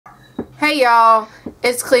Hey y'all,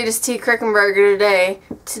 it's cletustcrickenberger today.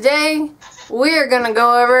 Today, we are going to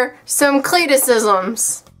go over some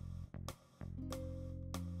Cletusisms.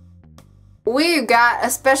 We've got a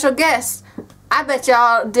special guest. I bet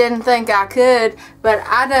y'all didn't think I could, but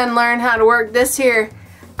I done learned how to work this here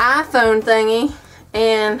iPhone thingy,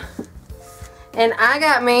 and I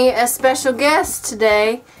got me a special guest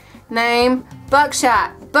today named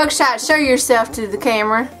Buckshot. Buckshot, show yourself to the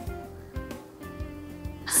camera.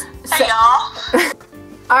 Hey y'all.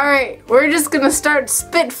 Alright, we're just gonna start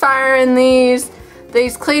spitfiring these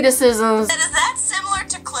Cletusisms. Is that similar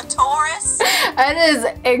to clitoris? That is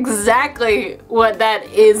exactly what that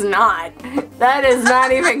is not. That is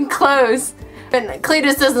not even close. But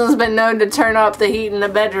Cletusism's been known to turn up the heat in the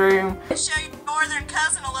bedroom. Show your northern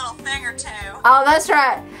cousin a little thing or two. Oh, that's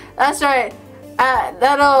right. That's right.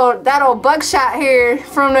 That old Buckshot here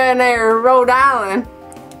from down there, Rhode Island,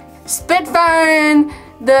 spitfiring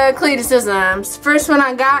the Cletusisms. First one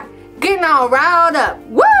I got, getting all riled up.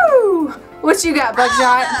 Woo! What you got,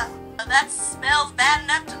 Buckshot? That smells bad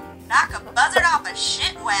enough to knock a buzzard off a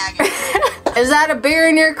shit wagon. Is that a beer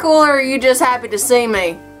in your cooler, or are you just happy to see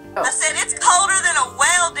me? I said it's colder than a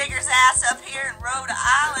well digger's ass up here in Rhode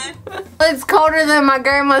Island. It's colder than my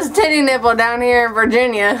grandma's titty nipple down here in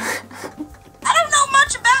Virginia. I don't know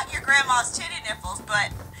much about your grandma's titty nipples,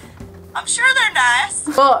 but I'm sure they're nice.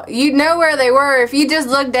 Well, you'd know where they were if you just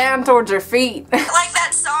looked down towards her feet. Like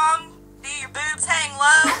that song, Do Your Boobs Hang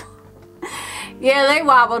Low? Yeah, they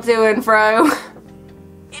wobble to and fro.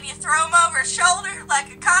 Can you throw them over his shoulder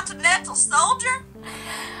like a continental soldier?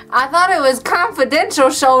 I thought it was confidential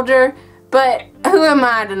shoulder, but who am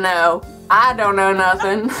I to know? I don't know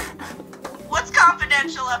nothing. What's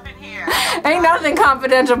confidential up in here? Ain't nothing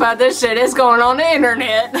confidential about this shit. It's going on the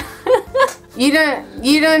internet. You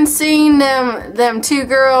done seen them two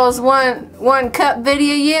girls one cup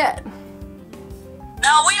video yet?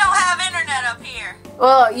 No, we don't have internet up here.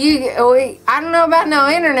 Well, I don't know about no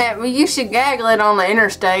internet, but you should gaggle it on the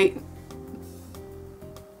interstate.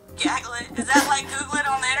 Gaggle it? Is that like Google it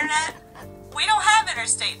on the internet? We don't have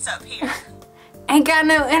interstates up here. Ain't got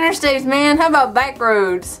no interstates, man. How about back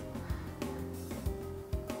roads?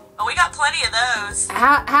 Oh, we got plenty of those.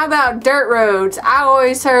 How about dirt roads? I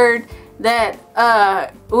always heard that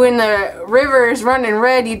when the river is running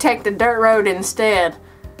red, you take the dirt road instead.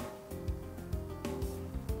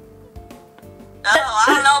 Oh,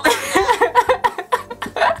 I don't know about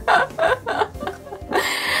that.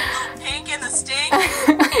 Little pink in the stink.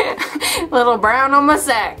 Little brown on my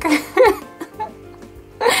sack. Is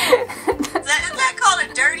that called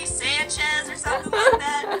a dirty Sanchez or something like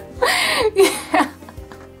that? Yeah.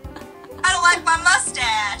 I don't like my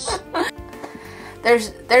mustache.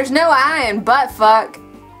 There's no I in butt fuck.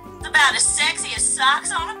 It's about as sexy as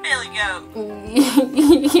socks on a billy goat.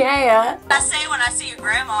 Yeah. I say when I see your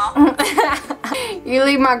grandma. You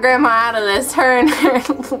leave my grandma out of this. Her and her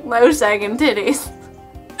low sagging titties.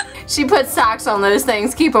 She puts socks on those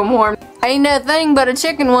things, keep them warm. Ain't no thing but a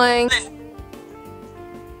chicken wing.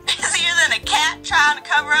 Easier than a cat trying to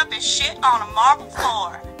cover up his shit on a marble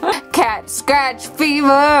floor. Cat scratch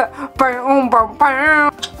fever. Boom, boom,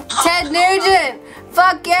 boom. Ted Nugent.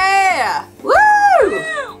 Fuck yeah. Woo!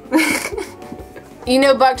 You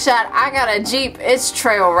know, Buckshot, I got a Jeep. It's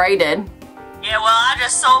trail rated. Yeah, well, I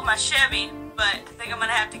just sold my Chevy, but I think I'm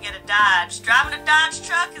gonna have to get a Dodge. Driving a Dodge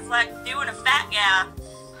truck is like doing a fat guy.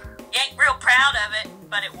 You ain't real proud of it,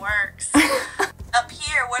 but it works. Up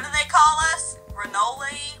here, what do they call us? Granola?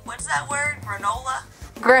 What's that word? Granola?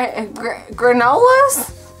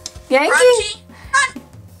 Granolas? Yankee? Crunchy?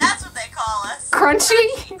 That's what they call us.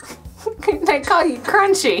 Crunchy? They call you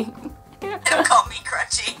Crunchy. They don't call me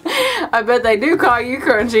Crunchy. I bet they do call you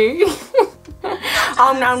Crunchy.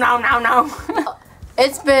 Oh no.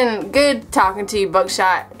 It's been good talking to you,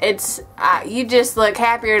 Buckshot. You just look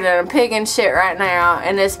happier than a pig in shit right now,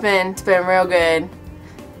 and it's been real good.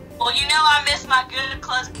 Well, you know I miss my good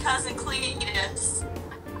cousin Cletus.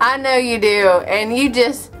 I know you do, and you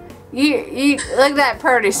look at that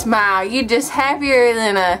pretty smile. You just happier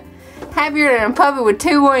than a puppy with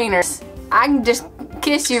two wieners. I can just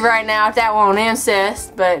kiss you right now if that won't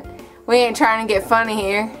incest, but we ain't trying to get funny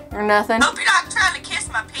here or nothing. Hope you're not trying to kiss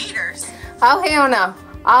my Peters. Oh hell no.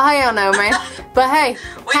 Oh hell no, man. But hey,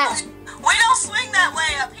 we don't swing that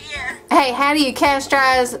way up here. Hey, how do you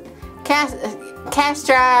castrize?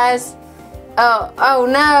 Oh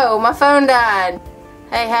no, my phone died.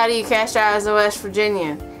 Hey, how do you castrize a West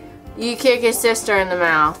Virginian? You kick his sister in the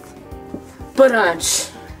mouth. Ba-dunch.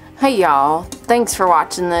 Hey y'all, thanks for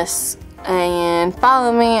watching this and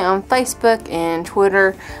follow me on Facebook and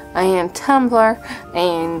Twitter and Tumblr,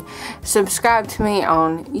 and subscribe to me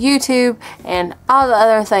on YouTube and all the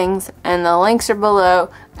other things, and the links are below.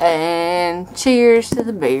 And cheers to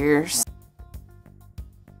the beers.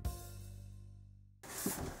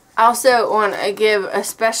 I also want to give a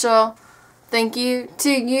special thank you to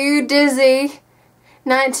you, Dizzy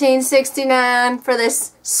 1969, for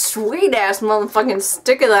this sweet ass motherfucking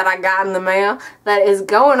sticker that I got in the mail that is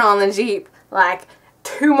going on the Jeep like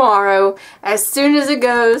tomorrow as soon as it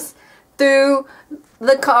goes through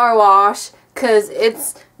the car wash, because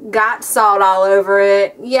it's got salt all over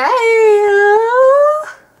it. Yay!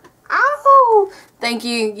 Ow! Thank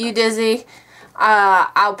you, you Dizzy.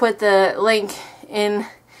 I'll put the link in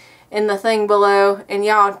the thing below, and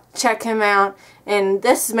y'all check him out. And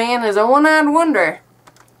this man is a one-eyed wonder.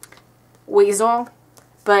 Weasel,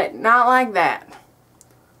 but not like that.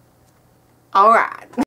 Alright.